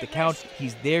to make the count.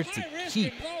 He's there to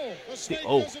keep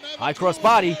high cross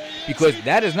body, because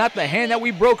that is not the hand that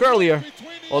we broke earlier.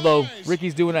 Although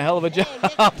Ricky's doing a hell of a job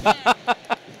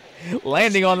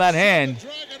landing on that hand.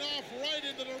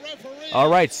 All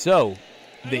right, so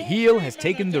the heel has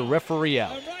taken the referee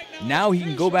out. Now he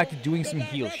can go back to doing some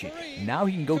heel shit. Now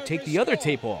he can go take the other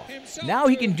tape off. Now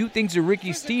he can do things to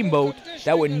Ricky Steamboat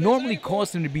that would normally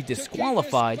cause him to be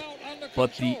disqualified,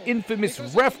 but the infamous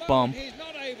ref bump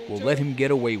will let him get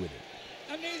away with it.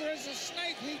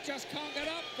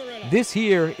 This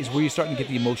here is where you're starting to get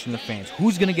the emotion of the fans.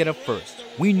 Who's going to get up first?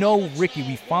 We know, Ricky,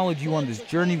 we followed you on this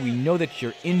journey. We know that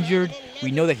you're injured.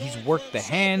 We know that he's worked the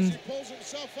hand.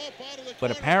 But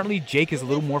apparently Jake is a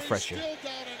little more fresher.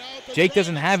 Jake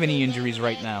doesn't have any injuries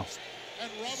right now.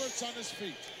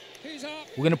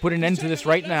 We're going to put an end to this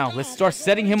right now. Let's start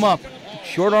setting him up.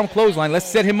 Short arm clothesline. Let's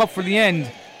set him up for the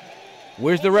end.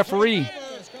 Where's the referee?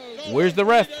 Where's the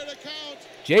ref?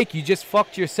 Jake, you just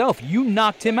fucked yourself. You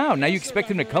knocked him out. Now you expect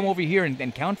him to come over here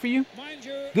and count for you?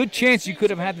 Good chance you could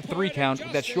have had the 3 count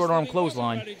with that short arm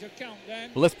clothesline.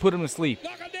 But let's put him to sleep.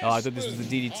 Oh, I thought this was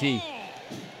the DDT.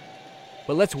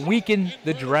 But let's weaken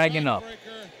the Dragon up.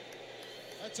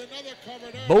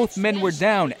 Both men were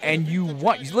down, and you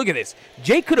won. Look at this.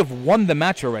 Jake could have won the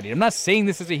match already. I'm not saying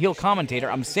this as a heel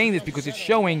commentator. I'm saying this because it's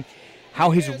showing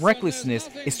how his recklessness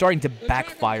is starting to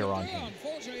backfire on him.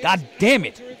 God damn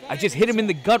it. I just hit him in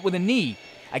the gut with a knee.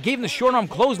 I gave him the short arm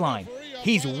clothesline.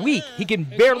 He's weak. He can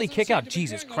barely kick out.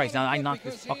 Jesus Christ. Now I knocked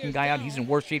this fucking guy out. He's in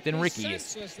worse shape than Ricky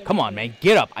is. Come on, man.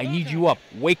 Get up. I need you up.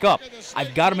 Wake up.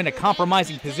 I've got him in a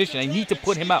compromising position. I need to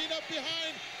put him out.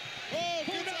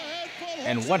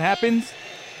 And what happens?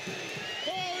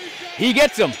 He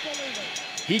gets him.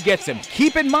 He gets him.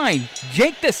 Keep in mind,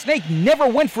 Jake the Snake never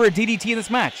went for a DDT in this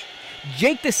match.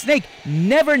 Jake the Snake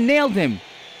never nailed him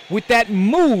with that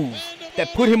move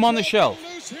that put him on the shelf.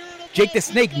 Jake the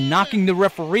Snake knocking the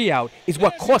referee out is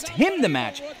what cost him the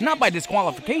match, not by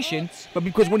disqualification, but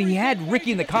because when he had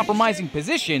Ricky in the compromising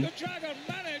position,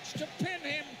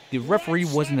 the referee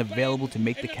wasn't available to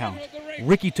make the count.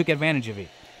 Ricky took advantage of it.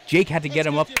 Jake had to get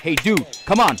him up. Hey, dude,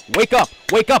 come on, wake up,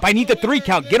 wake up. I need the 3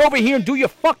 count. Get over here and do your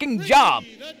fucking job.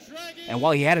 And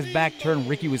while he had his back turned,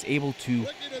 Ricky was able to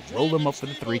roll him up for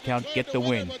the 3 count, get the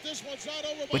win.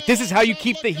 But this is how you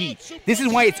keep the heat. This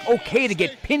is why it's okay to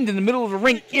get pinned in the middle of the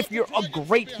ring if you're a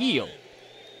great heel.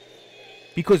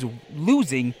 Because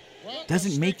losing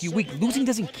doesn't make you weak. Losing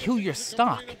doesn't kill your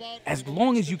stock as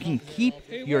long as you can keep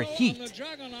your heat.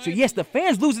 So yes, the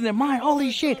fans losing their mind.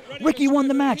 Holy shit, Ricky won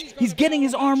the match. He's getting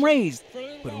his arm raised.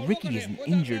 But Ricky is an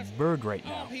injured bird right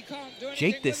now.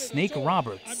 Jake the Snake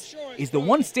Roberts is the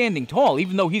one standing tall,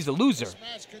 even though he's a loser.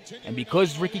 And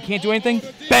because Ricky can't do anything,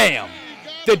 bam!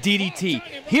 The DDT.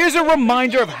 Here's a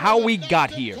reminder of how we got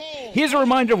here. Here's a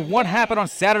reminder of what happened on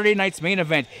Saturday night's main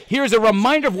event. Here's a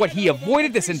reminder of what he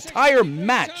avoided this entire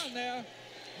match.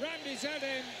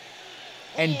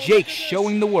 And Jake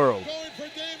showing the world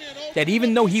that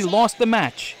even though he lost the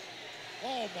match,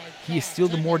 he is still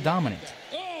the more dominant.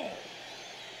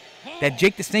 That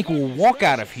Jake the Snake will walk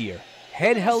out of here,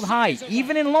 head held high,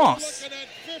 even in loss,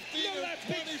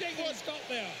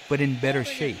 but in better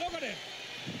shape.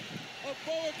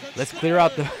 Let's clear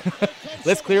out the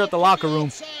let's clear out the locker room.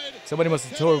 Somebody must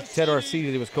have told Ted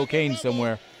Arcidi there was cocaine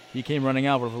somewhere. He came running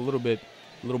out with a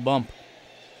little bump.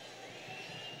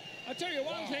 I'll tell you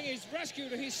one thing, he's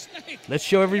rescued his snake. Let's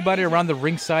show everybody around the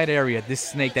ringside area this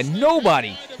snake that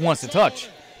nobody wants to touch.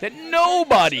 That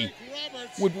nobody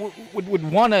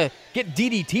would want to get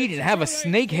DDT'd and have a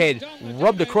snake head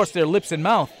rubbed across their lips and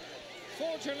mouth.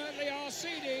 Fortunately,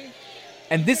 Arcidi.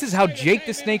 And this is how Jake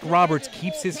the Snake Roberts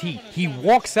keeps his heat. He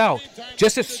walks out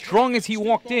just as strong as he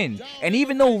walked in. And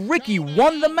even though Ricky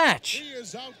won the match,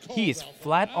 he is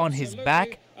flat on his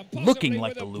back, looking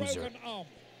like the loser.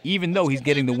 even though he's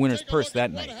getting the winner's purse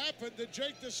that night.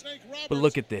 But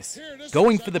look at this.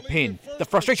 Going for the pin. The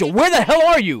frustration. Where the hell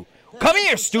are you? Come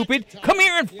here, stupid. Come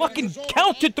here and fucking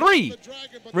count to 3.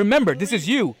 Remember, this is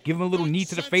you. Give him a little knee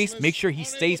to the face. Make sure he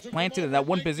stays planted in that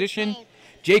one position.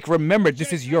 Jake, remember,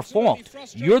 this is your fault.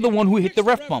 You're the one who hit the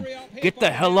ref bump. Get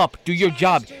the hell up. Do your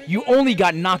job. You only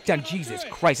got knocked down. Jesus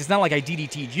Christ. It's not like I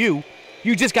DDT'd you.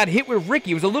 You just got hit with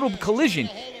Ricky. It was a little collision.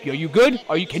 Are you good?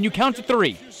 Can you count to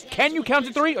 3? Can you count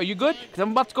to 3? Are you good? Because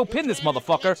I'm about to go pin this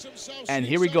motherfucker. And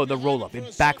here we go, the roll-up. It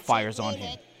backfires on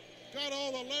him.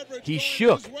 He's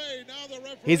shook.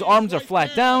 His arms are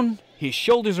flat down. His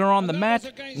shoulders are on the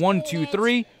mat. 1, 2,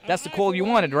 3. That's the call you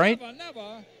wanted, right?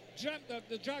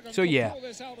 So yeah,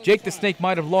 Jake the Snake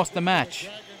might have lost the match.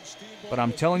 But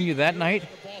I'm telling you, that night,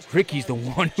 Ricky's the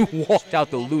one who walked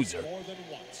out the loser.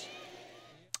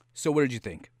 So what did you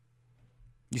think?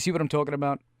 You see what I'm talking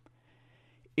about?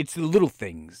 It's the little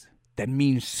things that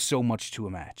mean so much to a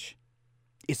match.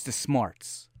 It's the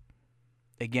smarts.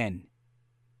 Again,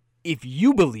 if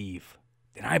you believe,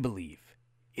 then I believe.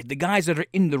 If the guys that are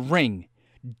in the ring,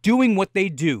 doing what they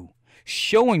do,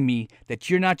 showing me that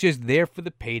you're not just there for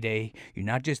the payday, you're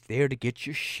not just there to get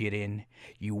your shit in,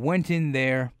 you went in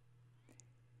there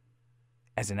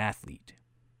as an athlete.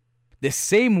 The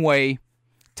same way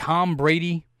Tom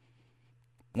Brady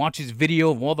watches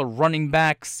video of all the running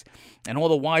backs and all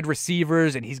the wide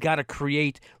receivers, and he's got to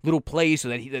create little plays so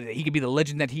that he can be the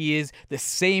legend that he is. The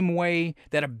same way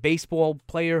that a baseball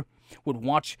player would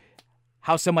watch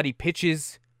how somebody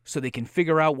pitches so they can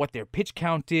figure out what their pitch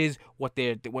count is, what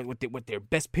their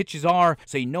best pitches are,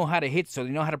 so you know how to hit, so you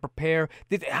know how to prepare.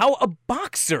 How a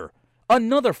boxer,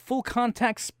 another full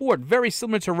contact sport, very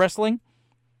similar to wrestling,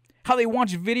 how they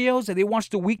watch videos and they watch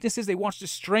the weaknesses, they watch the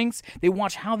strengths, they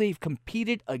watch how they've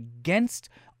competed against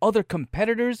other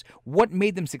competitors, what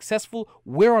made them successful,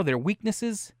 where are their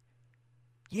weaknesses.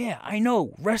 Yeah, I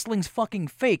know, wrestling's fucking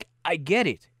fake, I get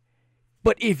it.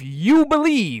 But if you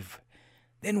believe,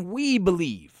 then we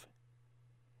believe.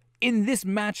 In this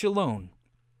match alone,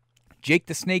 Jake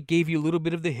the Snake gave you a little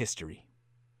bit of the history.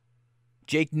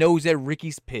 Jake knows that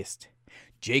Ricky's pissed.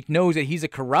 Jake knows that he's a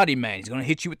karate man. He's going to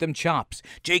hit you with them chops.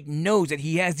 Jake knows that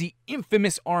he has the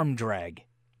infamous arm drag.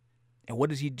 And what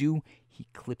does he do? He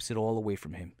clips it all away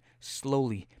from him,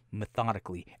 slowly,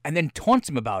 methodically, and then taunts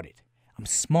him about it. I'm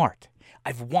smart.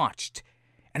 I've watched.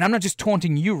 And I'm not just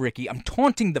taunting you, Ricky. I'm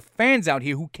taunting the fans out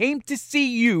here who came to see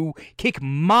you kick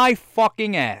my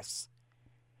fucking ass.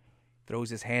 Throws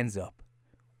his hands up.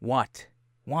 What?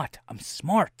 I'm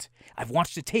smart. I've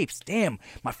watched the tapes. Damn,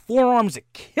 my forearms are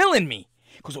killing me.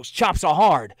 Because those chops are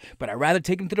hard. But I'd rather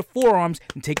take them to the forearms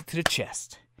than take it to the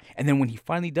chest. And then when he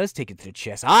finally does take it to the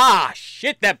chest,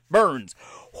 shit, that burns.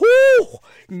 Whoo!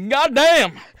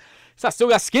 Goddamn. So I still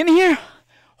got skin here?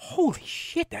 Holy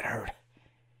shit, that hurt.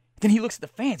 Then he looks at the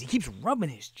fans. He keeps rubbing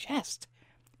his chest.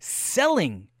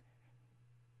 Selling.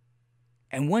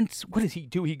 And once, what does he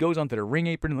do? He goes onto the ring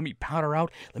apron. Let me powder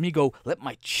out. Let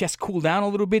my chest cool down a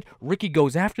little bit. Ricky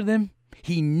goes after them.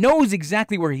 He knows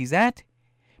exactly where he's at.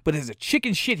 But as a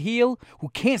chicken shit heel who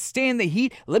can't stand the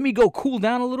heat, let me go cool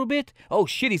down a little bit. Oh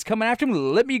shit, he's coming after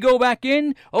him. Let me go back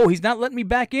in. Oh, he's not letting me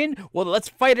back in. Well, let's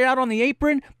fight it out on the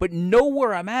apron. But know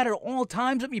where I'm at all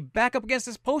times. Let me back up against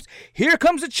this post. Here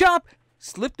comes the chop.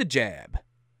 Slip the jab.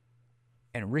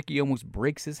 And Ricky almost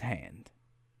breaks his hand.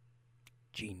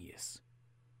 Genius.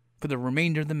 For the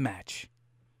remainder of the match,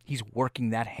 he's working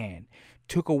that hand.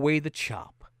 Took away the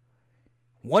chop.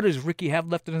 What does Ricky have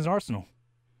left in his arsenal?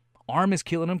 Arm is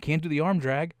killing him. Can't do the arm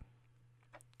drag.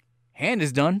 Hand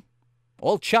is done.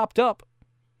 All chopped up.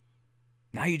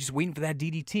 Now you're just waiting for that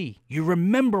DDT. You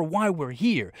remember why we're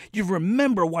here. You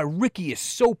remember why Ricky is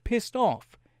so pissed off.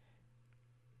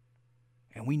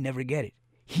 And we never get it.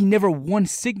 He never won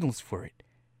signals for it.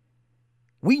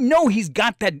 We know he's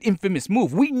got that infamous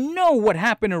move. We know what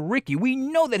happened to Ricky. We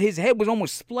know that his head was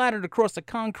almost splattered across the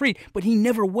concrete, but he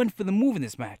never went for the move in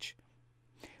this match.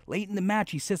 Late in the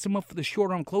match, he sets him up for the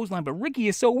short arm clothesline, but Ricky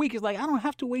is so weak, he's like, I don't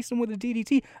have to waste him with a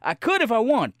DDT. I could if I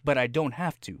want, but I don't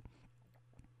have to.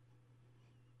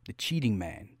 The cheating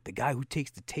man, the guy who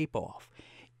takes the tape off,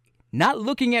 not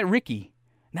looking at Ricky,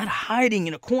 not hiding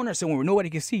in a corner somewhere where nobody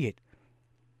can see it.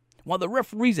 While the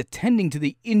referee's attending to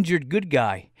the injured good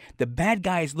guy, the bad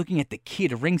guy is looking at the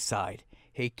kid ringside.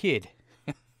 Hey, kid,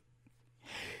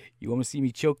 you want to see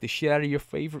me choke the shit out of your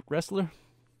favorite wrestler?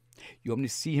 You want me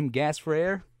to see him gasp for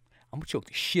air? I'm going to choke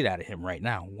the shit out of him right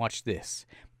now. Watch this.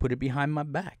 Put it behind my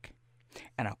back.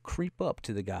 And I'll creep up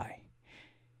to the guy.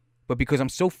 But because I'm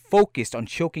so focused on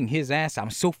choking his ass, I'm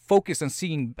so focused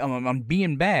on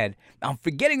being bad, I'm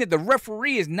forgetting that the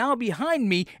referee is now behind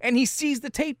me and he sees the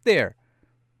tape there.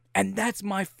 And that's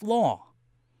my flaw.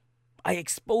 I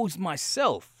exposed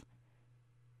myself.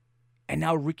 And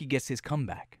now Ricky gets his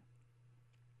comeback.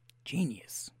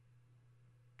 Genius.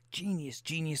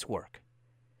 Genius work.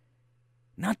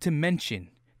 Not to mention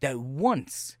that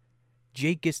once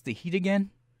Jake gets the heat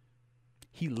again,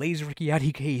 he lays Ricky out.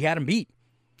 He had him beat.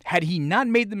 Had he not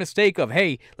made the mistake of,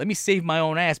 hey, let me save my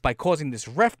own ass by causing this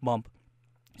ref bump,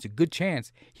 there's a good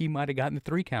chance he might have gotten the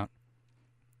 3 count.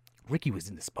 Ricky was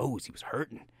indisposed. He was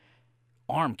hurting.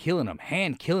 Arm killing him.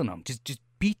 Hand killing him. Just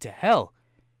beat to hell.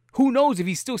 Who knows if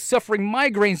he's still suffering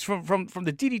migraines from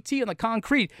the DDT on the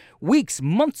concrete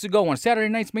months ago on Saturday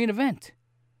night's main event.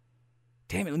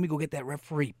 Damn it, let me go get that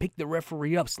referee. Pick the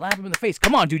referee up. Slap him in the face.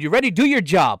 Come on, dude. You ready? Do your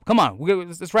job. Come on.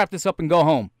 Let's wrap this up and go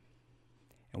home.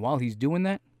 And while he's doing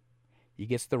that, he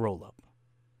gets the roll-up.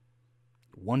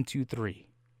 1, 2, 3.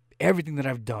 Everything that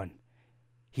I've done.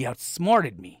 He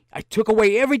outsmarted me. I took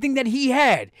away everything that he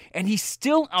had, and he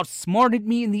still outsmarted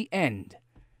me in the end.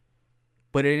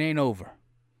 But it ain't over,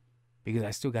 because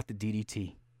I still got the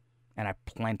DDT, and I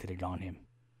planted it on him.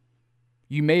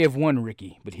 You may have won,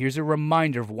 Ricky, but here's a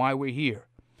reminder of why we're here.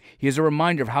 Here's a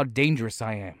reminder of how dangerous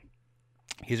I am.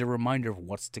 Here's a reminder of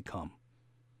what's to come.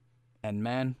 And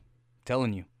man, I'm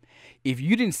telling you, if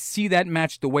you didn't see that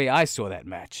match the way I saw that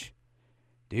match,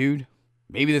 dude,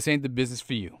 maybe this ain't the business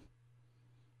for you.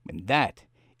 And that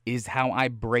is how I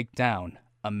break down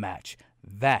a match.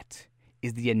 That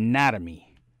is the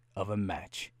anatomy of a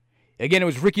match. Again, it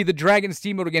was Ricky the Dragon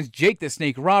Steamboat against Jake the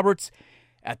Snake Roberts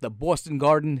at the Boston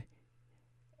Garden,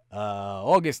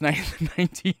 August 9th,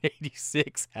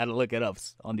 1986. Had to look it up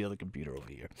on the other computer over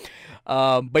here.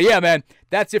 But yeah, man,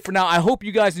 that's it for now. I hope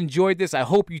you guys enjoyed this. I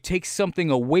hope you take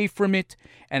something away from it,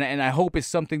 and I hope it's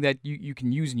something that you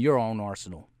can use in your own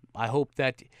arsenal. I hope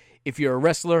that if you're a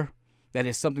wrestler, that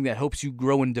is something that helps you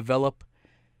grow and develop,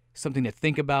 something to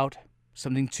think about,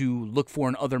 something to look for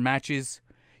in other matches.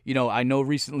 You know, I know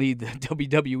recently the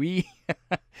WWE,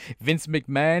 Vince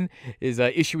McMahon is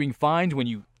issuing fines when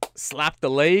you slap the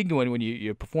leg, when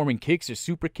you're performing kicks or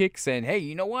super kicks, and hey,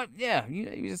 you know what? Yeah,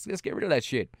 just get rid of that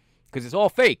shit, because it's all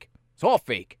fake. It's all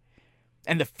fake.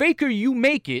 And the faker you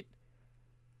make it,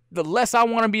 the less I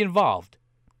want to be involved,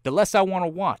 the less I want to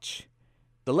watch,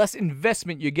 the less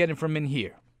investment you're getting from in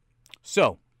here.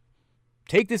 So,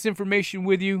 take this information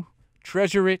with you,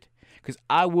 treasure it, because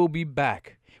I will be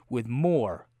back with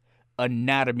more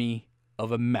anatomy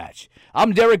of a match.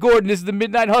 I'm Derek Gordon. This is the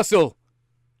Midnight Hustle.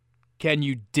 Can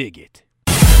you dig it?